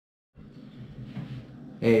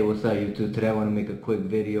Hey, what's up YouTube? Today I want to make a quick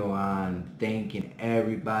video on thanking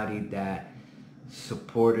everybody that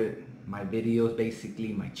supported my videos, basically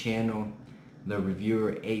my channel, the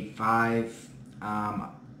reviewer 85.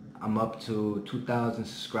 I'm up to 2,000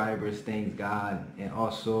 subscribers, thank God, and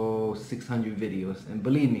also 600 videos. And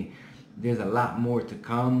believe me, there's a lot more to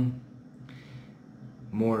come,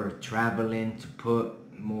 more traveling to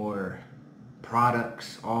put, more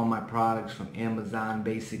products, all my products from Amazon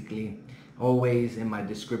basically. Always in my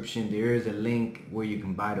description there is a link where you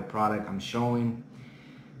can buy the product I'm showing.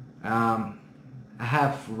 I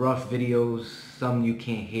have rough videos, some you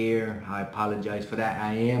can't hear. I apologize for that.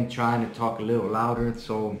 I am trying to talk a little louder,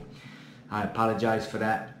 so I apologize for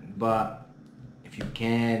that. But if you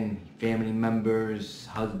can, family members,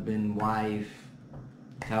 husband, wife,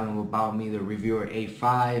 tell them about me, the reviewer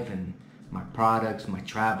A5, and my products, my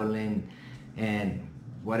traveling, and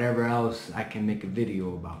whatever else I can make a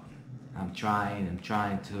video about. I'm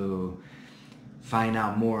trying to find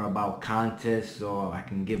out more about contests so I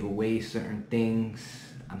can give away certain things.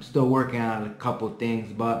 I'm still working on a couple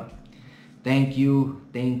things, but thank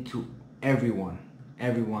to everyone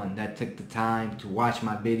that took the time to watch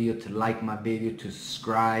my video, to like my video, to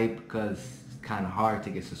subscribe, because it's kind of hard to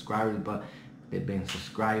get subscribers, but they've been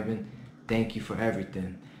subscribing. Thank you for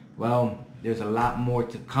everything. Well, there's a lot more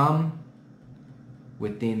to come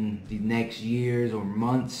within the next years or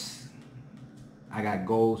months. I got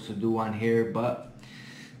goals to do on here, but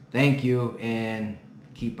thank you, and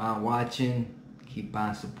keep on watching, keep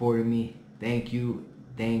on supporting me. Thank you,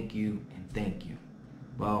 and thank you.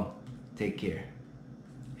 Well, take care,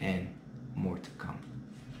 and more to come.